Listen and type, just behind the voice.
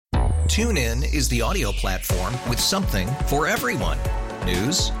TuneIn is the audio platform with something for everyone.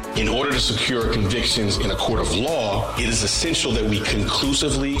 News. In order to secure convictions in a court of law, it is essential that we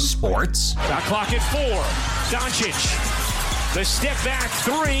conclusively. Sports. Shot clock at 4. Doncic. The step back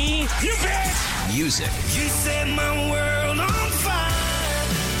 3. You bet. Music. You set my world on fire.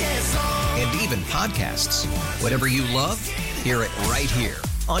 Yes, and even podcasts. Whatever you love, hear it right here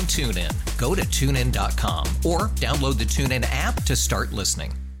on TuneIn. Go to TuneIn.com or download the TuneIn app to start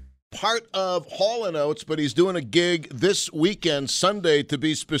listening. Part of Hall & Oates, but he's doing a gig this weekend, Sunday to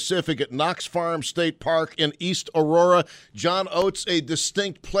be specific, at Knox Farm State Park in East Aurora. John Oates, a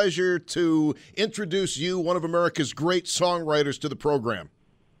distinct pleasure to introduce you, one of America's great songwriters, to the program.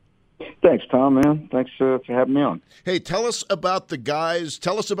 Thanks, Tom, man. Thanks for having me on. Hey, tell us about the guys.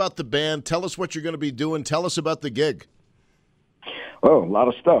 Tell us about the band. Tell us what you're going to be doing. Tell us about the gig. Oh, a lot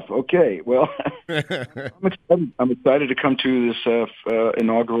of stuff. Okay, well, I'm excited to come to this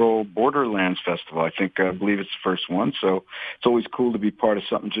inaugural Borderlands Festival. I believe it's the first one, so it's always cool to be part of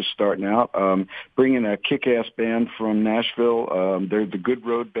something just starting out. Bringing a kick-ass band from Nashville. They're the Good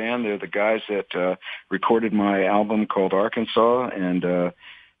Road Band. They're the guys that recorded my album called Arkansas, and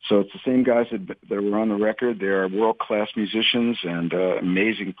so it's the same guys that were on the record. They're world-class musicians and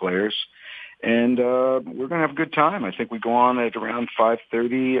amazing players. And we're going to have a good time. I think we go on at around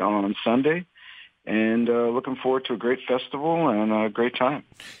 5:30 on Sunday, and looking forward to a great festival and a great time.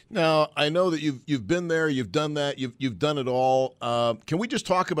 Now, I know that you've been there, you've done that, you've done it all. Can we just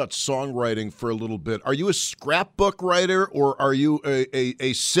talk about songwriting for a little bit? Are you a scrapbook writer, or are you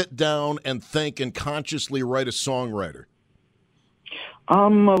a sit down and think and consciously write a songwriter?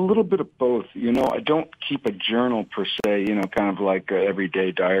 I'm a little bit of both. I don't keep a journal per se, kind of like an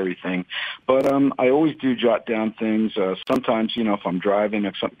everyday diary thing. But I always do jot down things. Sometimes, if I'm driving,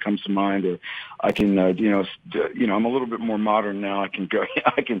 if something comes to mind, or I can, I'm a little bit more modern now. I can go,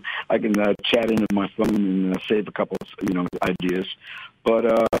 I can chat into my phone and save a couple of, ideas.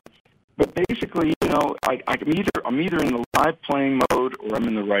 But basically, I'm either in the live playing mode or I'm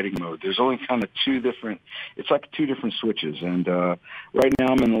in the writing mode. There's only kind of two different switches. And right now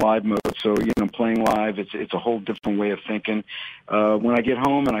I'm in the live mode. So, playing live, it's a whole different way of thinking. When I get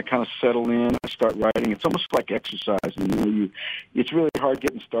home and I kind of settle in, I start writing. It's almost like exercise. It's really hard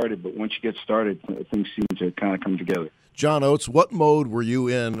getting started, but once you get started, things seem to kind of come together. John Oates, what mode were you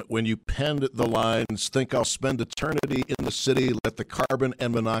in when you penned the lines, "Think I'll spend eternity in the city, let the carbon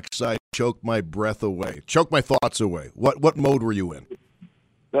and monoxide choke my breath away, choke my thoughts away"? What mode were you in?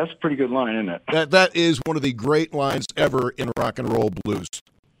 That's a pretty good line, isn't it? That is one of the great lines ever in rock and roll blues.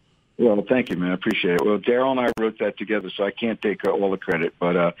 Well, thank you, man. I appreciate it. Well, Daryl and I wrote that together, so I can't take all the credit.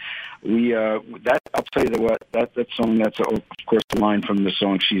 But I'll tell you that song, that's, of course, the line from the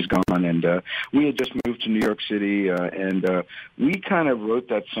song "She's Gone." And we had just moved to New York City, and we kind of wrote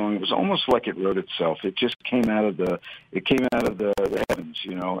that song. It was almost like it wrote itself. It just came out of the heavens,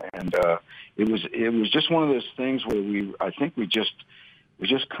 and it was just one of those things where we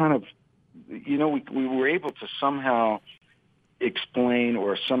just kind of, we were able to somehow explain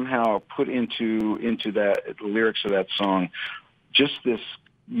or somehow put into that the lyrics of that song just this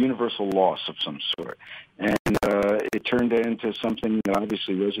universal loss of some sort, and it turned into something that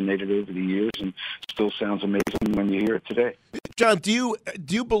obviously resonated over the years and still sounds amazing when you hear it today. John, do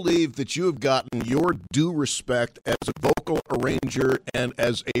you believe that you have gotten your due respect as a vocal arranger and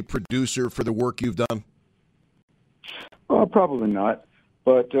as a producer for the work you've done? Well, probably not.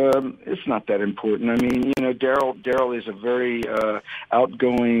 But it's not that important. I mean, Daryl is a very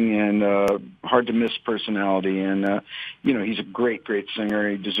outgoing and hard-to-miss personality, and, he's a great, great singer.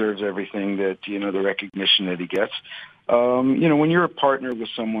 He deserves everything that, the recognition that he gets. When you're a partner with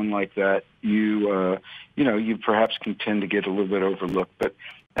someone like that, you perhaps can tend to get a little bit overlooked, but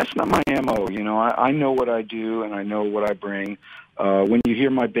that's not my MO. I know what I do, and I know what I bring. When you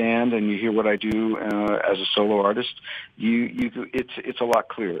hear my band and you hear what I do as a solo artist, it's a lot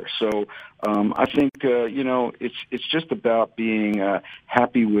clearer. So I think it's just about being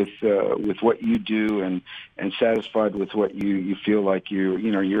happy with what you do and satisfied with what you feel like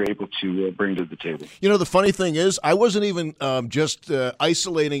you're able to bring to the table. The funny thing is, I wasn't even just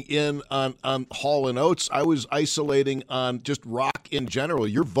isolating in on Hall & Oates. I was isolating on just rock in general.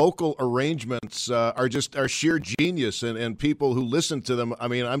 Your vocal arrangements are sheer genius, and people who listen to them, I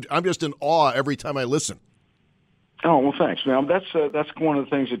mean, I'm just in awe every time I listen. Oh, well, thanks, man. That's one of the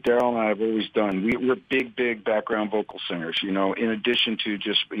things that Daryl and I have always done. We're big background vocal singers, in addition to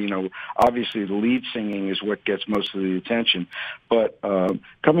just, obviously the lead singing is what gets most of the attention. But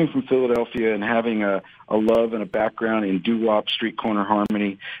coming from Philadelphia and having a love and a background in doo-wop, street corner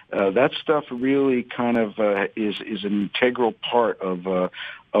harmony, that stuff really kind of is an integral part of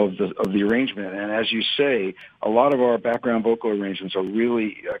of the arrangement. And as you say, a lot of our background vocal arrangements are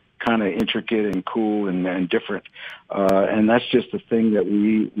really kind of intricate and cool and different. And that's just the thing that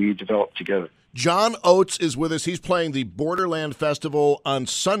we developed together. John Oates is with us. He's playing the Borderland Festival on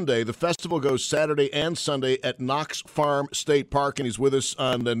Sunday. The festival goes Saturday and Sunday at Knox Farm State Park, and he's with us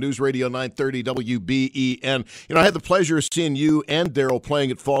on News Radio 930 WBEN. You know, I had the pleasure of seeing you and Daryl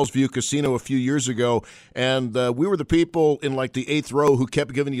playing at Falls View Casino a few years ago, and we were the people in like the 8th row who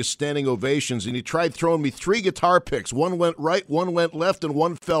kept giving you standing ovations, and you tried throwing me 3 guitar picks. One went right, one went left, and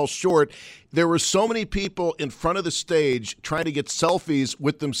one fell short. There were so many people in front of the stage trying to get selfies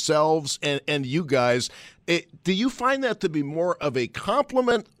with themselves and you guys. Do you find that to be more of a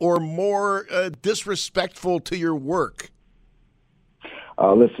compliment or more disrespectful to your work?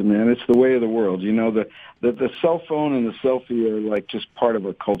 Listen, man, it's the way of the world. You know, the cell phone and the selfie are like just part of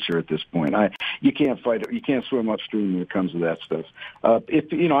a culture at this point. You can't fight it. You can't swim upstream when it comes to that stuff. I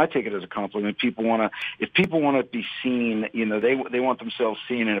take it as a compliment. If people want to be seen, you know, they want themselves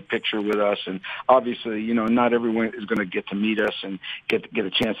seen in a picture with us. And obviously, you know, not everyone is going to get to meet us and get a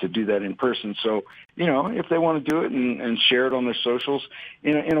chance to do that in person. So, you know, if they want to do it and share it on their socials,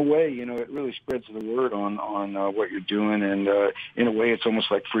 in a way, you know, it really spreads the word on what you're doing, and in a way, it's almost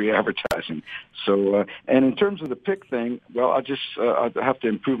like free advertising. So, and in terms of the pick thing, well, I'll have to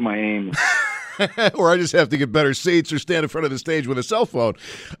improve my aim. Or I just have to get better seats or stand in front of the stage with a cell phone.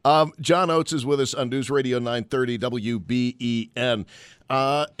 John Oates is with us on News Radio 930 WBEN.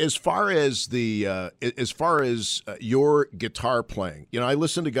 As far as your guitar playing, you know, I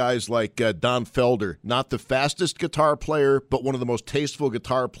listen to guys like Don Felder, not the fastest guitar player, but one of the most tasteful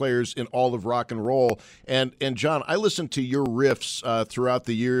guitar players in all of rock and roll. And John, I listened to your riffs throughout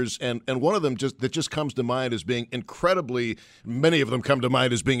the years, and one of them that comes to mind as being many of them come to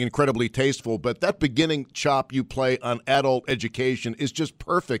mind as being incredibly tasteful. But that beginning chop you play on Adult Education is just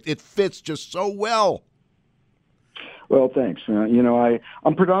perfect. It fits just so well. Well, thanks. You know,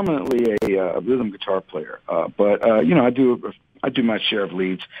 I'm predominantly a rhythm guitar player, but you know, I do my share of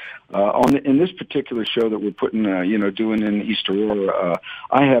leads. In this particular show that we're putting, doing in East Aurora,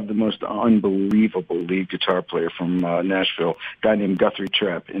 I have the most unbelievable lead guitar player from Nashville, a guy named Guthrie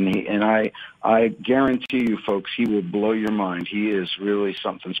Trepp, and I guarantee you, folks, he will blow your mind. He is really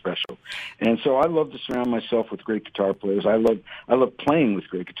something special, and so I love to surround myself with great guitar players. I love playing with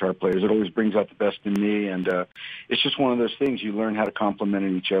great guitar players. It always brings out the best in me, and it's just one of those things you learn how to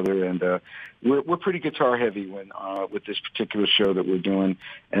compliment each other. And we're pretty guitar heavy with this particular show that we're doing,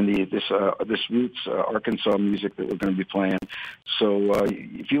 and this roots Arkansas music that we're going to be playing. So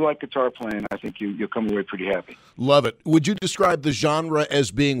if you like guitar playing, I think you'll come away pretty happy. Love it. Would you describe the genre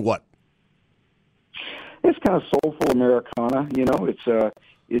as being what? It's kind of soulful Americana. You know,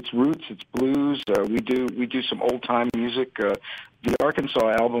 it's roots, it's blues. We do some old time music. The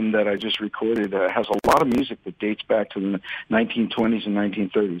Arkansas album that I just recorded has a lot of music that dates back to the 1920s and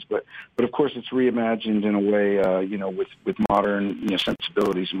 1930s, but of course it's reimagined in a way, with modern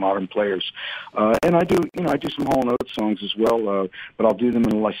sensibilities and modern players. And I do some Hall & Oates songs as well, but I'll do them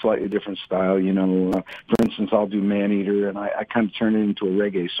in a slightly different style. For instance, I'll do Man Eater, and I kind of turn it into a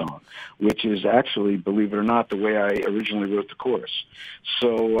reggae song, which is actually, believe it or not, the way I originally wrote the chorus.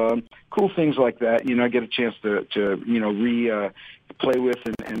 So cool things like that. I get a chance to play with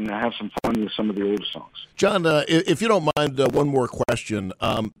and have some fun with some of the older songs. John, if you don't mind, one more question.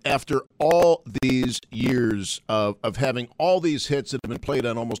 After all these years of having all these hits that have been played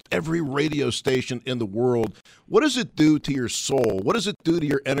on almost every radio station in the world, what does it do to your soul? What does it do to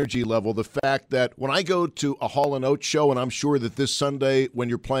your energy level, the fact that when I go to a Hall & Oates show, and I'm sure that this Sunday when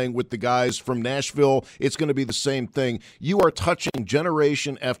you're playing with the guys from Nashville, it's going to be the same thing, you are touching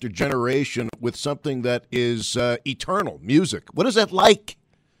generation after generation with something that is eternal music. What is that like?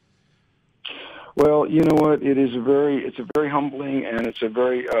 Well, you know what? It's a very humbling, and it's a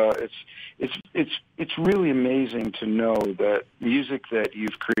very it's really amazing to know that music that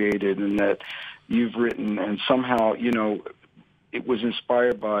you've created and that you've written, and somehow it was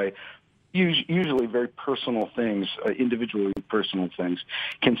inspired by usually very personal things, individually personal things,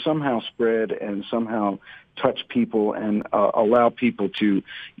 can somehow spread and somehow touch people and allow people to,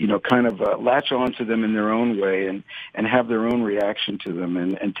 kind of latch on to them in their own way and have their own reaction to them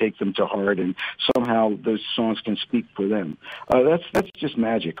and take them to heart, and somehow those songs can speak for them. That's just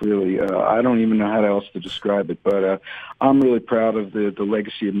magic, really. I don't even know how else to describe it, but I'm really proud of the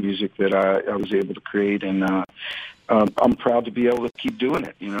legacy of music that I was able to create, and I'm proud to be able to keep doing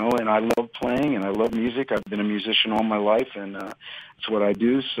it, and I love playing and I love music. I've been a musician all my life, and it's what I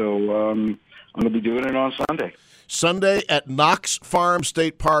do. So I'm going to be doing it on Sunday. Sunday at Knox Farm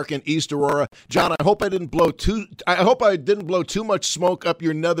State Park in East Aurora. John, I hope I didn't blow too much smoke up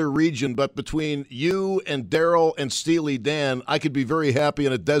your nether region, but between you and Daryl and Steely Dan, I could be very happy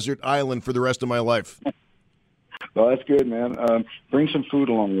in a desert island for the rest of my life. Well, that's good, man. Bring some food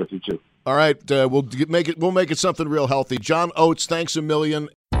along with you too. All right, we'll make it something real healthy. John Oates, thanks a million.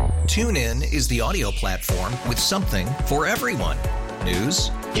 TuneIn is the audio platform with something for everyone. News.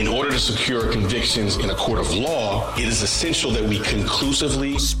 In order to secure convictions in a court of law, it is essential that we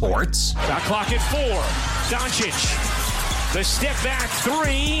conclusively. Sports. Shot clock at 4. Doncic. The step back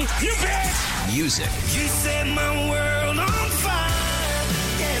 3. You bet. Music. You set my world on fire.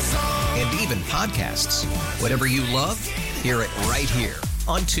 Yes, and even podcasts. Whatever you love, hear it right here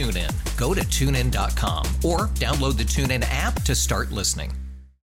on TuneIn. Go to TuneIn.com or download the TuneIn app to start listening.